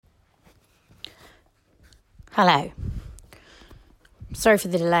Hello. Sorry for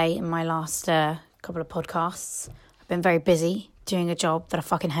the delay in my last couple of podcasts. I've been very busy doing a job that I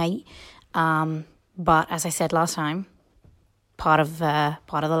fucking hate. But as I said last time, part of the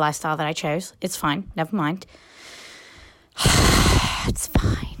lifestyle that I chose. It's fine. Never mind. It's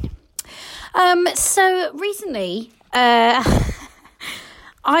fine. So recently, I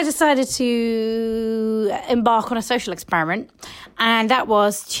decided to embark on a social experiment, and that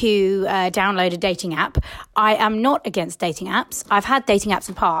was to download a dating app. I am not against dating apps. I've had dating apps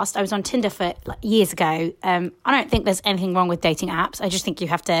in the past. I was on Tinder for years ago. I don't think there's anything wrong with dating apps. I just think you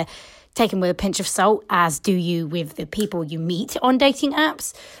have to take them with a pinch of salt, as do you with the people you meet on dating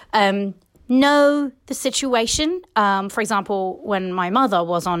apps. Know the situation. For example, when my mother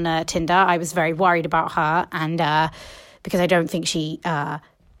was on Tinder, I was very worried about her, and because I don't think she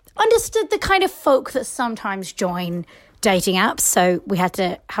understood the kind of folk that sometimes join dating apps. So we had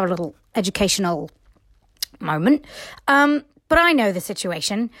to have a little educational moment. But I know the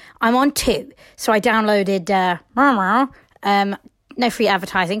situation. I'm on 2. So I downloaded no free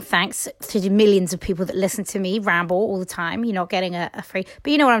advertising, thanks to the millions of people that listen to me ramble all the time. You're not getting a free,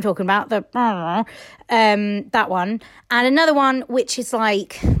 but you know what I'm talking about. That one. And another one, which is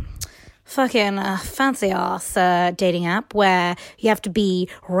like fucking fancy ass dating app where you have to be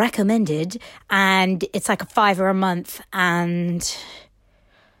recommended, and it's like a $5 a month. And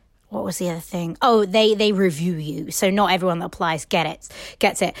what was the other thing? Oh, they review you, so not everyone that applies gets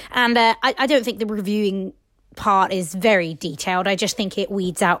it. And I don't think the reviewing part is very detailed. I just think it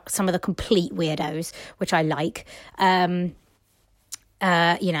weeds out some of the complete weirdos, which I like.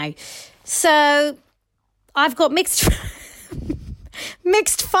 So I've got mixed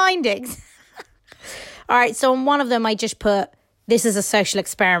findings. All right, so on one of them I just put, this is a social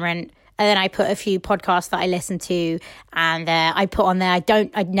experiment, and then I put a few podcasts that I listen to, and I put on there,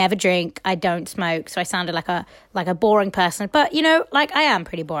 I never drink, I don't smoke, so I sounded like a boring person, but I am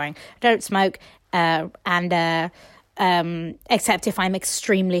pretty boring. I don't smoke, except if I'm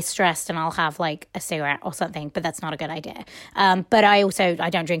extremely stressed and I'll have like a cigarette or something, but that's not a good idea. But I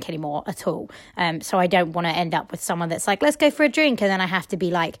don't drink anymore at all. So I don't want to end up with someone that's like, let's go for a drink. And then I have to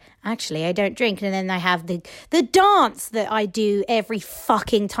be like, actually, I don't drink. And then I have the dance that I do every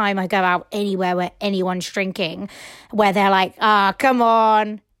fucking time I go out anywhere where anyone's drinking, where they're like, come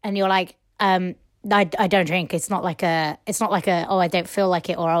on. And you're like, I don't drink. It's not like a, oh, I don't feel like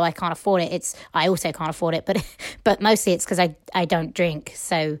it, or, oh, I can't afford it. I also can't afford it, but mostly it's because I don't drink.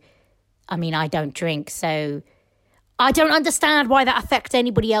 So, I don't drink. So I don't understand why that affects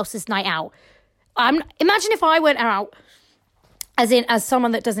anybody else's night out. Imagine if I went out as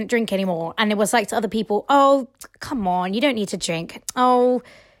someone that doesn't drink anymore, and it was like to other people, oh, come on, you don't need to drink. Oh,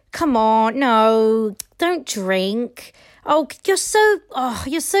 come on. No, don't drink. Oh, you're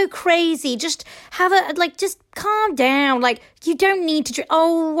so crazy. Just just calm down. You don't need to drink.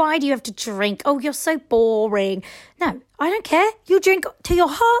 Oh, why do you have to drink? Oh, you're so boring. No, I don't care. You drink to your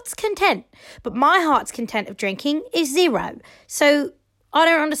heart's content. But my heart's content of drinking is 0. So I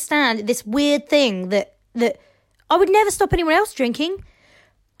don't understand this weird thing that I would never stop anyone else drinking.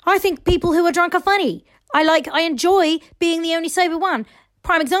 I think people who are drunk are funny. I enjoy being the only sober one.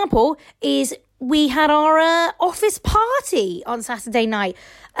 Prime example is we had our office party on Saturday night,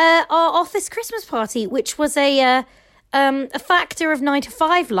 our office Christmas party, which was a factor of 9 to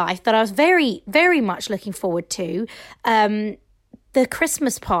 5 life that I was very, very much looking forward to, the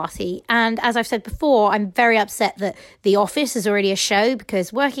Christmas party. And as I've said before, I'm very upset that The Office is already a show,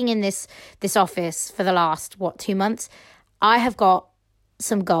 because working in this office for the last, 2 months, I have got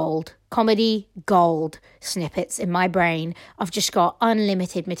some comedy gold snippets in my brain. I've just got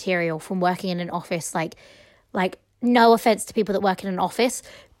unlimited material from working in an office. Like no offense to people that work in an office,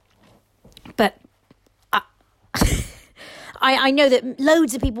 but I know that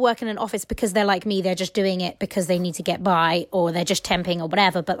loads of people work in an office because they're like me. They're just doing it because they need to get by, or they're just temping or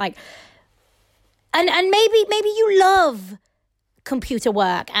whatever. But and maybe you love computer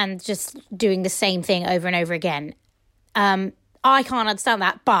work and just doing the same thing over and over again. I can't understand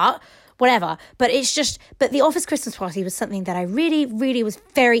that, but whatever. But the office Christmas party was something that I really, really was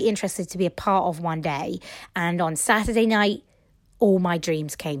very interested to be a part of one day. And on Saturday night, all my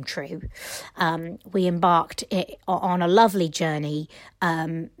dreams came true. We embarked on a lovely journey.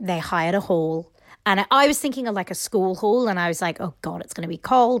 They hired a hall. And I was thinking of like a school hall, and I was like, oh God, it's going to be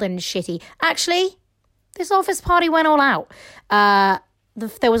cold and shitty. Actually, this office party went all out.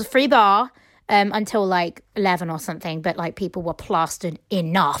 There was a free bar until 11 or something, but people were plastered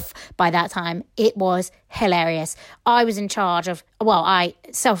enough by that time. It was hilarious. I was in charge of, I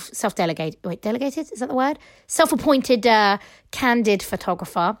delegated, is that the word? Self-appointed candid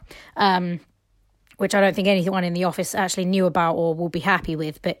photographer, which I don't think anyone in the office actually knew about or will be happy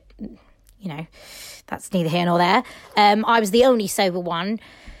with, but, that's neither here nor there. I was the only sober one,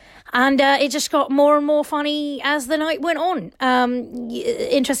 and it just got more and more funny as the night went on.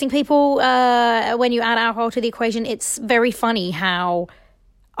 Interesting people, when you add alcohol to the equation, it's very funny how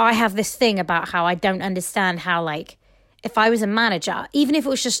I have this thing about how I don't understand how, like, if I was a manager, even if it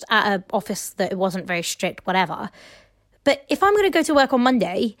was just at an office that it wasn't very strict, whatever, but if I'm going to go to work on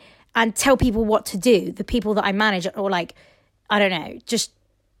Monday and tell people what to do, the people that I manage, or like, I don't know, just,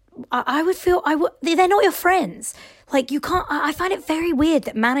 I would feel, they're not your friends. Like, you can't, I find it very weird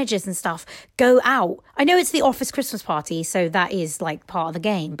that managers and stuff go out. I know it's the office Christmas party, so that is like part of the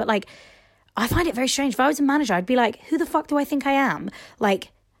game, but like, I find it very strange. If I was a manager, I'd be like, who the fuck do I think I am?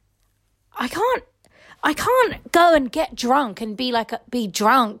 Like, I can't go and get drunk and be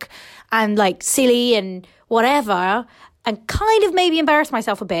drunk and like silly and whatever, and kind of maybe embarrass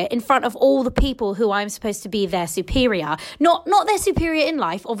myself a bit in front of all the people who I'm supposed to be their superior. Not their superior in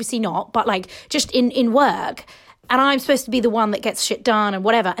life, obviously not, but like just in work. And I'm supposed to be the one that gets shit done and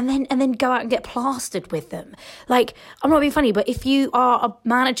whatever, and then go out and get plastered with them. Like, I'm not being funny, but if you are a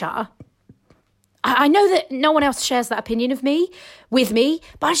manager, I know that no one else shares that opinion with me,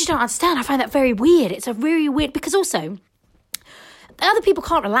 but I just don't understand. I find that very weird. It's a really weird, because also other people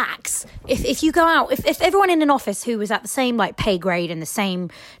can't relax. If you go out, if everyone in an office who was at the same like pay grade and the same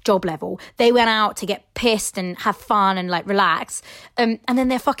job level, they went out to get pissed and have fun and like relax, and then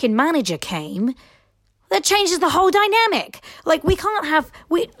their fucking manager came, that changes the whole dynamic. Like,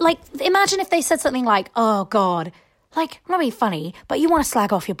 imagine if they said something like, oh God, like, I'm not being funny, but you want to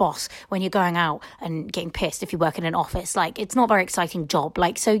slag off your boss when you're going out and getting pissed if you work in an office. Like, it's not a very exciting job.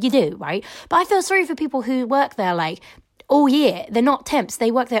 Like, so you do, right? But I feel sorry for people who work there, like, all year. They're not temps.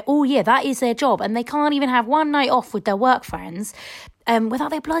 They work there all year. That is their job. And they can't even have one night off with their work friends without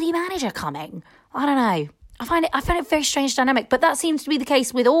their bloody manager coming. I don't know. I find it a very strange dynamic. But that seems to be the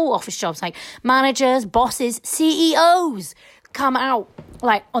case with all office jobs. Like, managers, bosses, CEOs come out,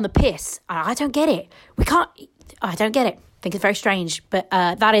 like, on the piss. I don't get it. I don't get it. I think it's very strange. But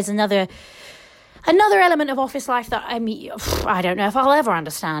that is another element of office life that I don't know if I'll ever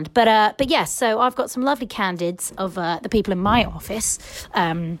understand. But yes, so I've got some lovely candids of the people in my office.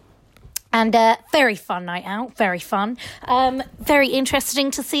 And very fun night out, very fun. Very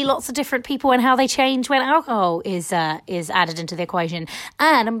interesting to see lots of different people and how they change when alcohol is added into the equation.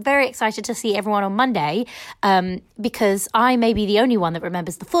 And I'm very excited to see everyone on Monday, because I may be the only one that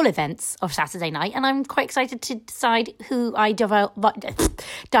remembers the full events of Saturday night, and I'm quite excited to decide who I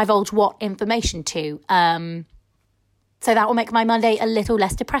divulge what information to. So that will make my Monday a little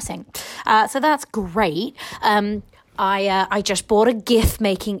less depressing. So that's great. I just bought a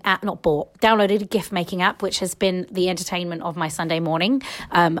gift-making app, downloaded a gift-making app, which has been the entertainment of my Sunday morning.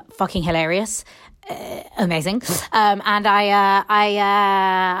 Fucking hilarious. Amazing. And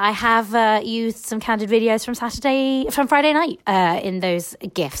I have used some candid videos from Friday night in those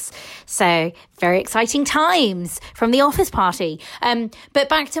gifts. So very exciting times from the office party. But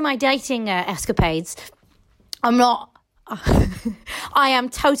back to my dating escapades. I am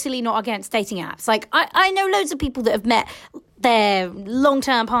totally not against dating apps. Like, I know loads of people that have met their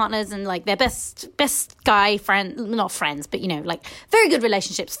long-term partners and like their best guy friend, not friends, but like very good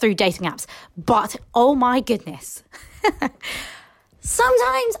relationships through dating apps. But oh my goodness.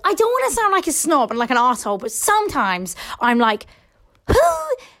 Sometimes I don't want to sound like a snob and like an arsehole, but sometimes I'm like, who?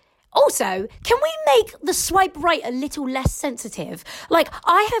 Also, can we make the swipe right a little less sensitive? Like,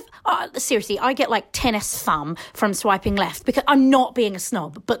 seriously, I get like tennis thumb from swiping left, because I'm not being a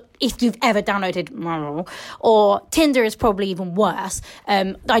snob, but if you've ever downloaded or Tinder is probably even worse.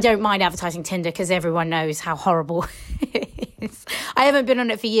 I don't mind advertising Tinder because everyone knows how horrible it is. I haven't been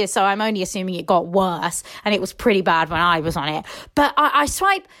on it for years, so I'm only assuming it got worse, and it was pretty bad when I was on it. But I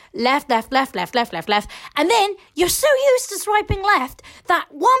swipe left, and then you're so used to swiping left that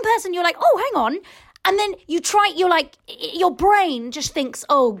one person you're like, oh, hang on. And then you're like, your brain just thinks,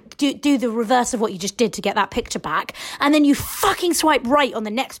 oh, do the reverse of what you just did to get that picture back. And then you fucking swipe right on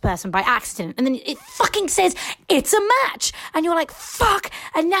the next person by accident. And then it fucking says it's a match. And you're like, fuck.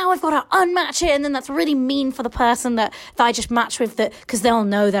 And now I've got to unmatch it. And then that's really mean for the person that I just matched with, because they'll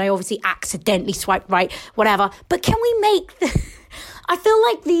know that I obviously accidentally swiped right, whatever. But can we make I feel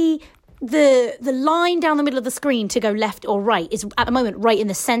like the line down the middle of the screen to go left or right is at the moment right in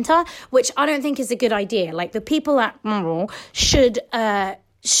the center, which I don't think is a good idea. Like, the people at Marvel should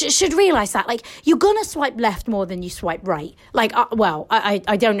realize that, like, you're gonna swipe left more than you swipe right. Like,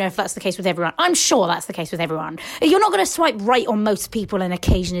 I don't know if that's the case with everyone. I'm sure that's the case with everyone. You're not gonna swipe right on most people and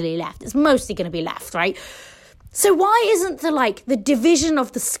occasionally left. It's mostly gonna be left, right? So why isn't the division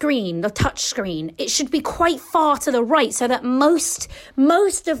of the screen, the touch screen, it should be quite far to the right so that most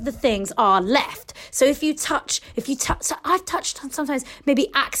of the things are left. So if you touch, so I've touched on sometimes maybe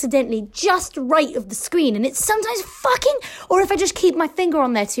accidentally just right of the screen, and it's sometimes or if I just keep my finger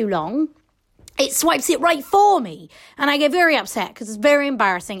on there too long, it swipes it right for me. And I get very upset because it's very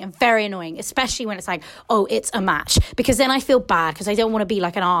embarrassing and very annoying, especially when it's like, oh, it's a match. Because then I feel bad because I don't want to be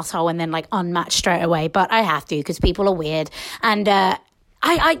like an arsehole and then like unmatch straight away. But I have to because people are weird. And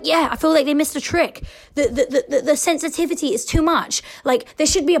I feel like they missed a trick. The sensitivity is too much. Like, there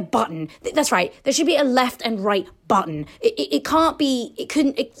should be a button. That's right. There should be a left and right button. It can't be,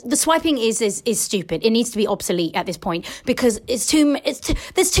 the swiping is stupid. It needs to be obsolete at this point because there's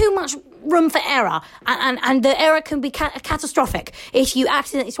too much room for error, and the error can be catastrophic if you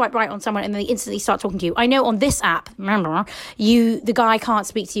accidentally swipe right on someone and they instantly start talking to you. I know on this app, remember, the guy can't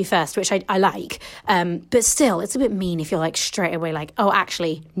speak to you first, which I like, but still, it's a bit mean if you're like straight away like, oh,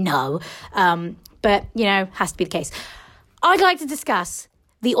 actually, no. But, has to be the case. I'd like to discuss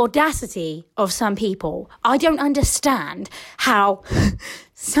the audacity of some people. I don't understand how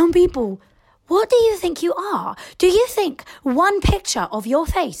some people... What do you think you are? Do you think one picture of your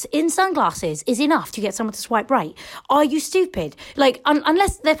face in sunglasses is enough to get someone to swipe right? Are you stupid? Like,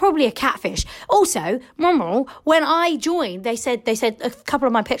 unless they're probably a catfish. Also, when I joined, they said a couple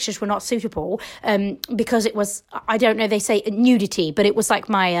of my pictures were not suitable because it was, I don't know, they say nudity, but it was like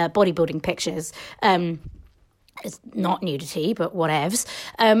my bodybuilding pictures. It's not nudity, but whatevs.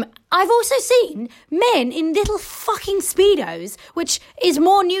 I've also seen men in little fucking Speedos, which is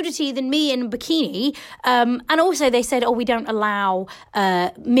more nudity than me in a bikini. And also they said, we don't allow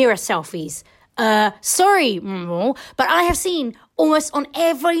mirror selfies. Sorry, but I have seen almost on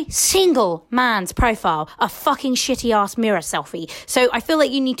every single man's profile a fucking shitty ass mirror selfie. So I feel like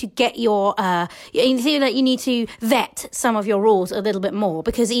you need to get you need to vet some of your rules a little bit more,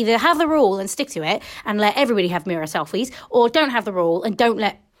 because either have the rule and stick to it and let everybody have mirror selfies, or don't have the rule and don't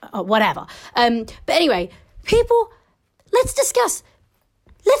let whatever. But anyway, people, let's discuss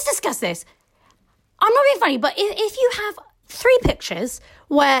this. I'm not being funny, but if you have 3 pictures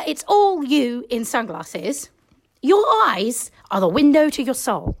where it's all you in sunglasses, your eyes are the window to your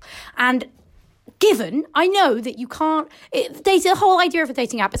soul. And I know that you can't, the whole idea of a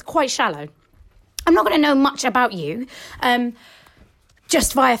dating app is quite shallow. I'm not going to know much about you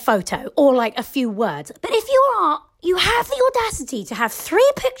just via photo or like a few words. But if you have the audacity to have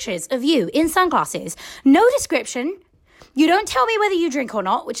 3 pictures of you in sunglasses, no description. You don't tell me whether you drink or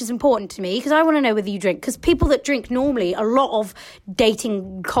not, which is important to me because I want to know whether you drink. Because people that drink normally, a lot of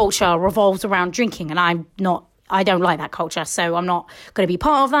dating culture revolves around drinking, and I don't like that culture, so I'm not going to be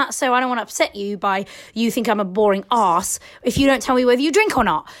part of that. So I don't want to upset you by you think I'm a boring arse if you don't tell me whether you drink or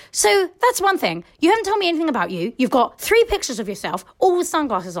not. So that's one thing. You haven't told me anything about you. You've got 3 pictures of yourself, all with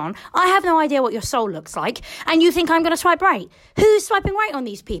sunglasses on. I have no idea what your soul looks like, and you think I'm going to swipe right. Who's swiping right on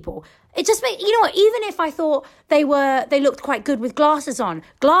these people? It just makes, you know what, even if I thought they looked quite good with glasses on,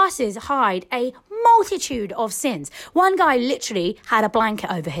 glasses hide a multitude of sins. One guy literally had a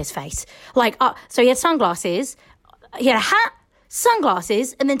blanket over his face. So he had sunglasses, he had a hat,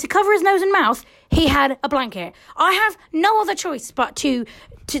 sunglasses, and then to cover his nose and mouth, he had a blanket. I have no other choice but to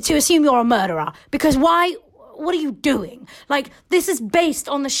assume you're a murderer, because why... What are you doing? Like, this is based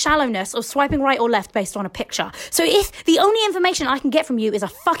on the shallowness of swiping right or left based on a picture. So if the only information I can get from you is a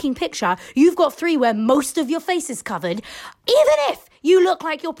fucking picture, you've got 3 where most of your face is covered, even if you look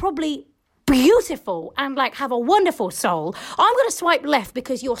like you're probably beautiful and like have a wonderful soul, I'm going to swipe left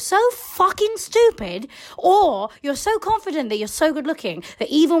because you're so fucking stupid, or you're so confident that you're so good looking that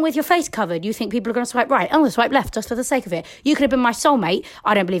even with your face covered you think people are going to swipe right. I'm going to swipe left just for the sake of it. You could have been my soulmate.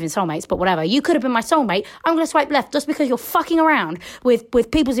 I don't believe in soulmates, but whatever. You could have been my soulmate. I'm going to swipe left just because you're fucking around with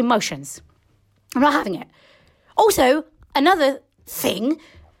people's emotions. I'm not having it. Also, another thing,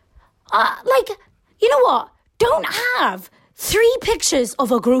 you know what? Don't have 3 pictures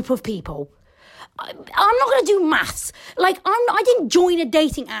of a group of people. I'm not going to do maths. I didn't join a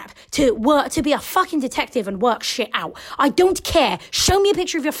dating app to be a fucking detective and work shit out. I don't care. Show me a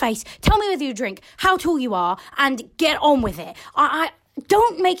picture of your face. Tell me whether you drink, how tall you are, and get on with it.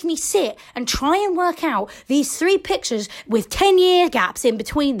 Don't make me sit and try and work out these 3 pictures with 10-year gaps in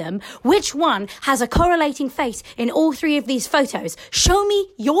between them. Which one has a correlating face in all 3 of these photos? Show me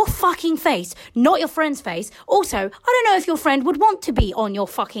your fucking face, not your friend's face. Also, I don't know if your friend would want to be on your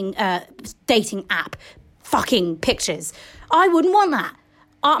fucking dating app fucking pictures. I wouldn't want that.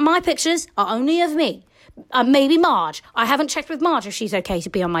 My pictures are only of me. Maybe Marge. I haven't checked with Marge if she's okay to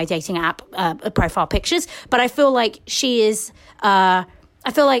be on my dating app profile pictures, but I feel like she is.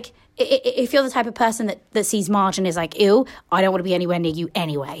 I feel like if you're the type of person that sees Marge and is like, ew, I don't want to be anywhere near you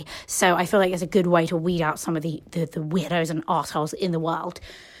anyway. So I feel like it's a good way to weed out some of the weirdos and arseholes in the world.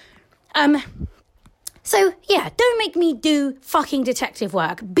 So, yeah, don't make me do fucking detective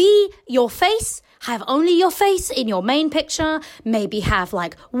work. Be your face. Have only your face in your main picture. Maybe have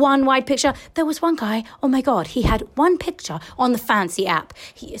like one wide picture. There was one guy, oh my God, he had one picture on the Fancy app.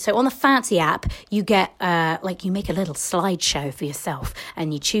 So on the Fancy app, you get you make a little slideshow for yourself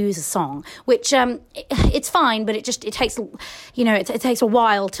and you choose a song, which it's fine, but it takes, it takes a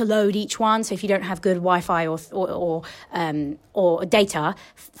while to load each one. So if you don't have good Wi-Fi or data,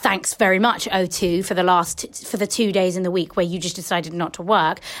 thanks very much, O2, for the 2 days in the week where you just decided not to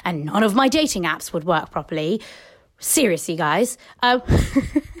work and none of my dating apps would work properly. Seriously, guys. I've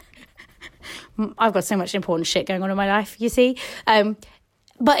got so much important shit going on in my life, you see.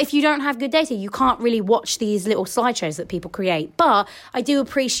 But if you don't have good data, you can't really watch these little slideshows that people create. But I do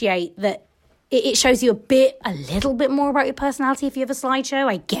appreciate that it shows you a little bit more about your personality if you have a slideshow,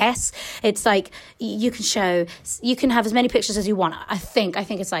 I guess. It's like you can have as many pictures as you want. I think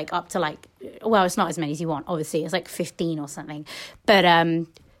it's like up to like, well, it's not as many as you want, obviously. It's like 15 or something.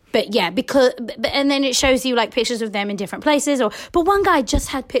 But yeah, and then it shows you like pictures of them in different places. But one guy just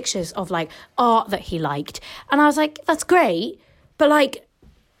had pictures of like art that he liked. And I was like, that's great. But like,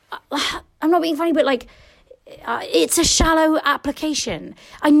 I'm not being funny, but like, it's a shallow application.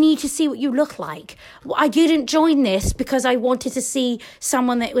 I need to see what you look like. I didn't join this because I wanted to see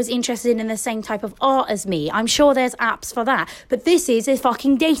someone that was interested in the same type of art as me. I'm sure there's apps for that. But this is a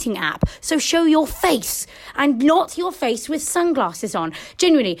fucking dating app. So show your face and not your face with sunglasses on.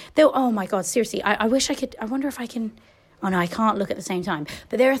 Genuinely, though, oh my God, seriously, I wish I could. I wonder if I can. Oh no, I can't look at the same time.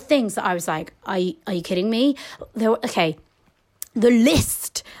 But there are things that I was like, are you kidding me? Okay. The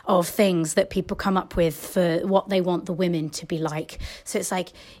list of things that people come up with for what they want the women to be like. So it's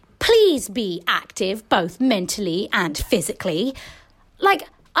like, please be active, both mentally and physically. Like,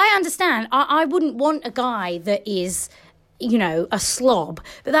 I understand. I wouldn't want a guy that is, a slob.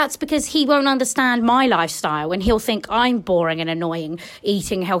 But that's because he won't understand my lifestyle and he'll think I'm boring and annoying,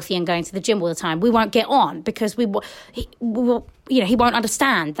 eating healthy and going to the gym all the time. We won't get on because he won't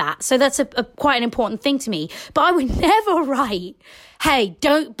understand that. So that's quite an important thing to me. But I would never write, hey,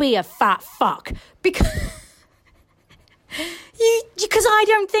 don't be a fat fuck. Because I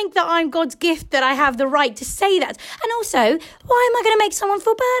don't think that I'm God's gift, that I have the right to say that. And also, why am I going to make someone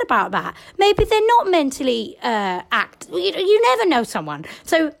feel bad about that? Maybe they're not mentally you never know someone.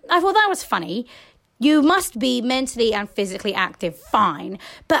 So I thought that was funny. You must be mentally and physically active, fine.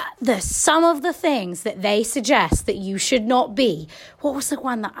 But some of the things that they suggest that you should not be. What was the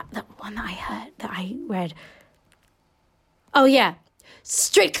one that I read? Oh yeah,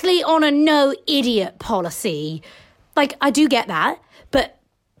 strictly on a no idiot policy. Like, I do get that, but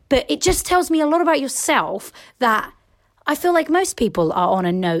it just tells me a lot about yourself that I feel like most people are on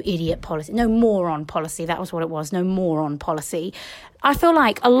a no idiot policy, no moron policy. That was what it was, no moron policy. I feel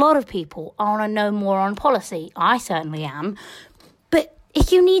like a lot of people are on a no moron policy. I certainly am. But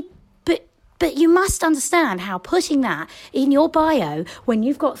if you need, but you must understand how putting that in your bio when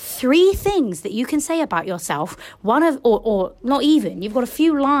you've got 3 things that you can say about yourself, or not even, you've got a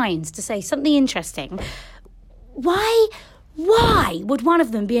few lines to say something interesting. Why would one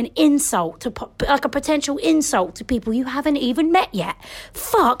of them be an insult like a potential insult to people you haven't even met yet?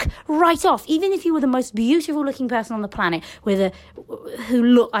 Fuck right off. Even if you were the most beautiful looking person on the planet who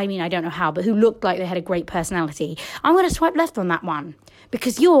looked like they had a great personality, I'm going to swipe left on that one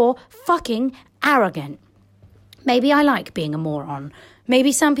because you're fucking arrogant. Maybe I like being a moron.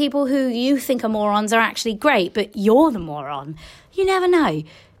 Maybe some people who you think are morons are actually great, but you're the moron. You never know.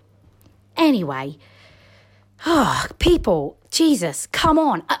 Anyway. Oh, people, Jesus, come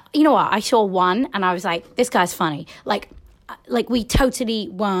on. You know what? I saw one and I was like, this guy's funny. Like we totally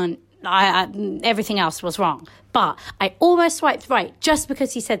weren't, everything else was wrong. But I almost swiped right just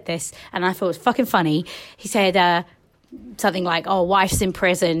because he said this and I thought it was fucking funny. He said something like, oh, wife's in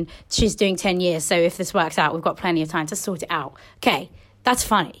prison. She's doing 10 years. So if this works out, we've got plenty of time to sort it out. Okay, that's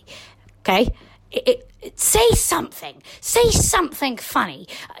funny. Okay? Say something funny.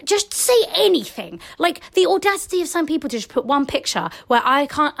 Just say anything. Like the audacity of some people to just put one picture where I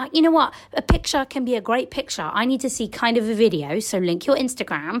can't, you know what? A picture can be a great picture. I need to see kind of a video. So link your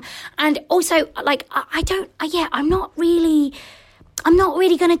Instagram. And also like, I'm not really, I'm not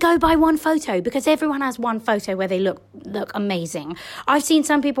really going to go by one photo because everyone has one photo where they look amazing. I've seen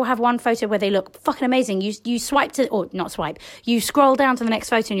some people have one photo where they look fucking amazing. You swipe to, or not swipe, you scroll down to the next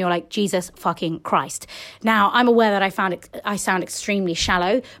photo and you're like, Jesus fucking Christ. Now, I'm aware that I sound extremely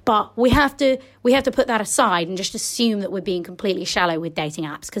shallow, but we have to put that aside and just assume that we're being completely shallow with dating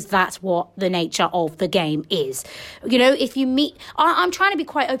apps because that's what the nature of the game is. You know, if you meet, I'm trying to be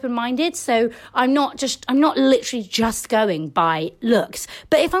quite open-minded, so I'm not literally just going by looks.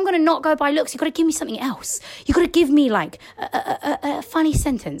 But if I'm going to not go by looks, you've got to give me something else. You've got to give me like a funny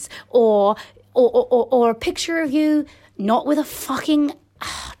sentence or a picture of you not with a fucking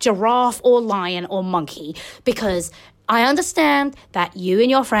giraffe or lion or monkey, because I understand that you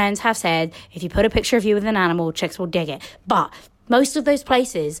and your friends have said if you put a picture of you with an animal, chicks will dig it. But most of those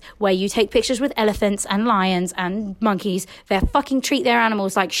places where you take pictures with elephants and lions and monkeys, they fucking treat their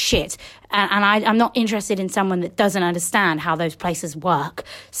animals like shit. And I'm not interested in someone that doesn't understand how those places work.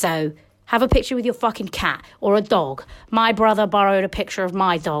 So have a picture with your fucking cat or a dog. My brother borrowed a picture of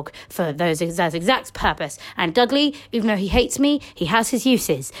my dog for that exact purpose. And Dudley, even though he hates me, he has his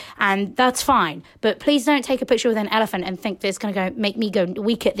uses. And that's fine. But please don't take a picture with an elephant and think that it's going to make me go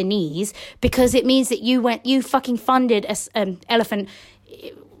weak at the knees, because it means that you fucking funded an elephant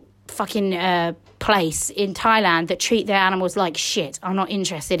fucking place in Thailand that treat their animals like shit. I'm not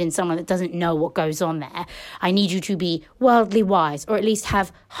interested in someone that doesn't know what goes on there. I need you to be worldly wise, or at least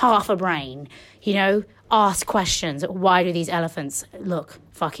have half a brain, you know, ask questions. Why do these elephants look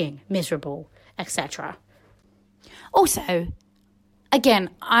fucking miserable, etc. Also,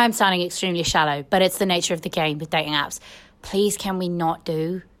 again, I'm sounding extremely shallow, but it's the nature of the game with dating apps. Please, can we not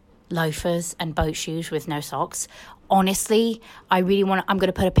do loafers and boat shoes with no socks? Honestly, I'm going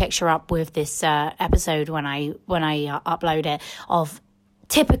to put a picture up with this episode when I upload it, of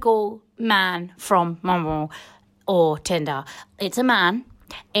typical man from Bumble or Tinder. It's a man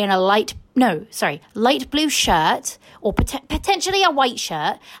in a light blue shirt, or potentially a white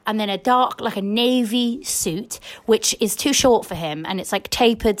shirt, and then a dark, like a navy suit, which is too short for him, and it's like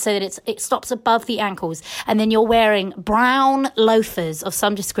tapered so that it stops above the ankles, and then you're wearing brown loafers of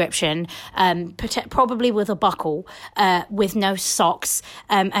some description, probably with a buckle, with no socks,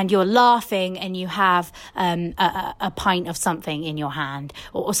 and you're laughing, and you have a pint of something in your hand,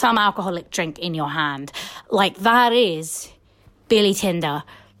 or some alcoholic drink in your hand. Like, that is Billy Tinder.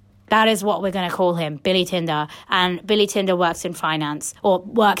 That is what we're going to call him, Billy Tinder. And Billy Tinder works in finance, or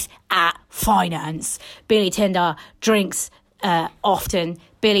works at finance. Billy Tinder drinks often.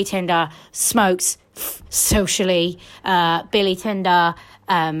 Billy Tinder smokes socially. Billy Tinder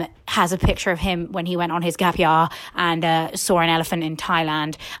has a picture of him when he went on his gap year and saw an elephant in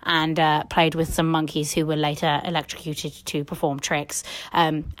Thailand and played with some monkeys who were later electrocuted to perform tricks.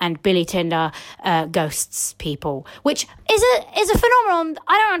 And Billy Tinder ghosts people, which is a phenomenon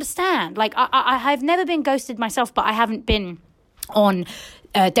I don't understand. Like, I have never been ghosted myself, but I haven't been on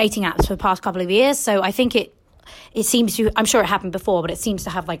dating apps for the past couple of years, so I think it seems to, I'm sure it happened before, but it seems to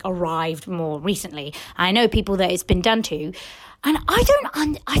have like arrived more recently. I know people that it's been done to, and I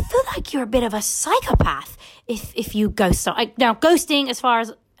feel like you're a bit of a psychopath if you ghost. Now, ghosting, as far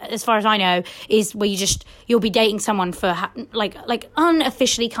as I know, is where you'll be dating someone for like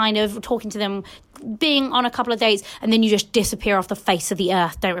unofficially, kind of talking to them, being on a couple of dates, and then you just disappear off the face of the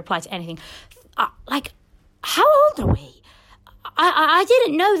earth, don't reply to anything. Like, how old are we? I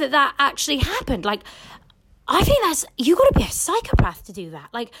didn't know that actually happened. Like, I think you got to be a psychopath to do that.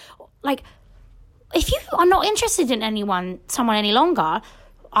 Like, if you are not interested in someone any longer,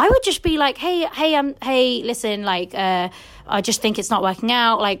 I would just be like, hey, listen, like, I just think it's not working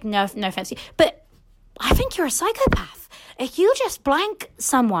out. Like, no offense. But I think you're a psychopath. If you just blank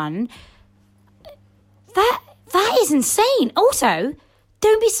someone, that is insane. Also,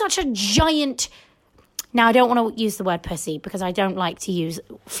 don't be such a giant. Now, I don't want to use the word pussy because I don't like to use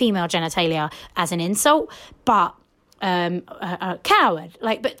female genitalia as an insult, but a coward.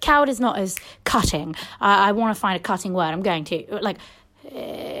 Like, but coward is not as cutting. I want to find a cutting word. I'm going to, like,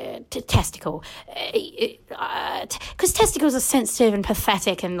 testicle. Because testicles are sensitive and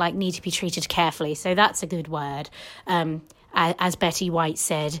pathetic and, like, need to be treated carefully. So that's a good word. As Betty White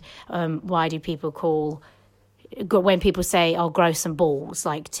said, why do people when people say, oh, grow some balls,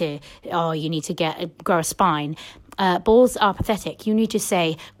 like you need to grow a spine. Balls are pathetic. You need to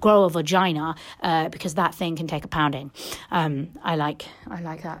say grow a vagina, because that thing can take a pounding. I like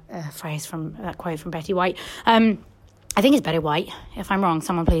that phrase from that quote from Betty White. I think it's Betty White. If I'm wrong,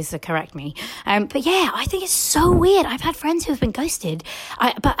 someone please correct me. But yeah, I think it's so weird. I've had friends who have been ghosted.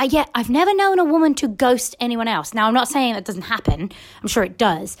 I've never known a woman to ghost anyone else. Now, I'm not saying that doesn't happen. I'm sure it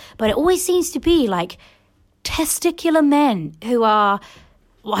does. But it always seems to be like, testicular men who are,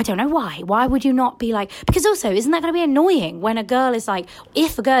 well, I don't know why. Why would you not be like, because also, isn't that going to be annoying when a girl is like,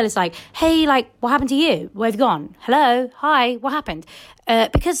 if a girl is like, hey, like, what happened to you? Where have you gone? Hello? Hi? What happened?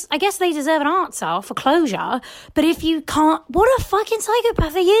 Because I guess they deserve an answer for closure. But if you can't, what a fucking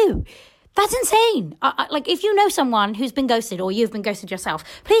psychopath are you? That's insane. Like, if you know someone who's been ghosted or you've been ghosted yourself,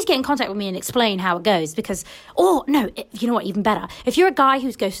 please get in contact with me and explain how it goes. Because, or no, you know what, even better. If you're a guy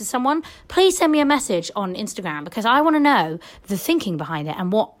who's ghosted someone, please send me a message on Instagram because I want to know the thinking behind it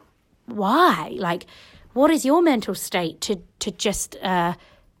and why. Like, what is your mental state to just, I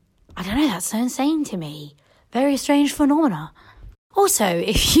don't know, that's so insane to me. Very strange phenomena. Also,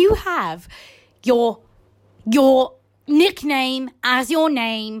 if you have your nickname as your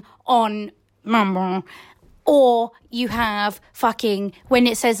name on Mumble, or you have fucking, when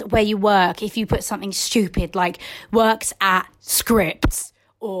it says where you work, if you put something stupid like works at Scripts,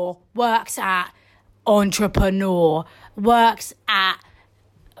 or works at Entrepreneur, works at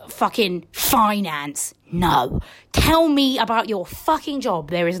fucking finance. No. Tell me about your fucking job.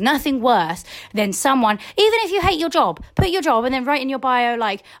 There is nothing worse than someone, even if you hate your job, put your job and then write in your bio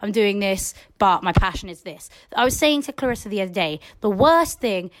like, I'm doing this, but my passion is this. I was saying to Clarissa the other day, the worst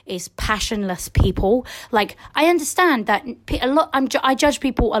thing is passionless people. Like, I understand that I judge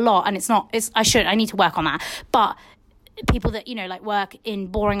people a lot, and I need to work on that. But people that, like work in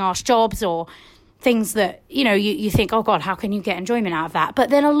boring ass jobs or things that, you think, oh God, how can you get enjoyment out of that? But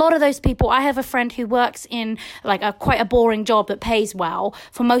then a lot of those people, I have a friend who works in like quite a boring job that pays well.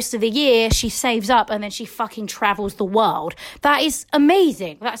 For most of the year, she saves up and then she fucking travels the world. That is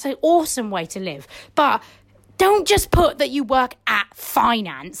amazing. That's an awesome way to live. But don't just put that you work at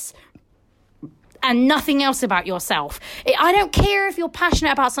finance and nothing else about yourself. I don't care if you're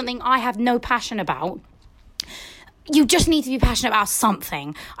passionate about something I have no passion about. You just need to be passionate about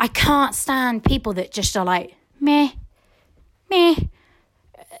something. I can't stand people that just are like, meh.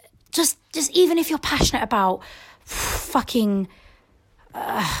 Just even if you're passionate about fucking,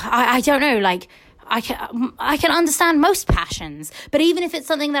 I don't know, like, I can understand most passions, but even if it's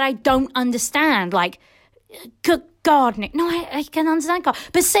something that I don't understand, like, gardening. No, I can understand gardening.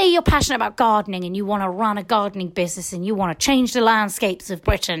 But say you're passionate about gardening and you want to run a gardening business and you want to change the landscapes of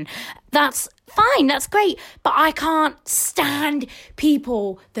Britain. That's fine. That's great. But I can't stand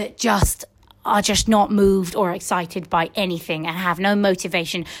people that are just not moved or excited by anything and have no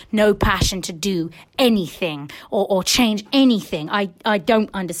motivation, no passion to do anything or change anything. I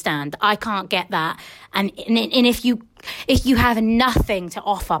don't understand. I can't get that. And if you have nothing to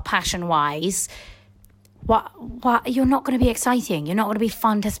offer passion-wise, what you're not going to be exciting. You're not going to be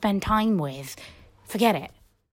fun to spend time with. Forget it.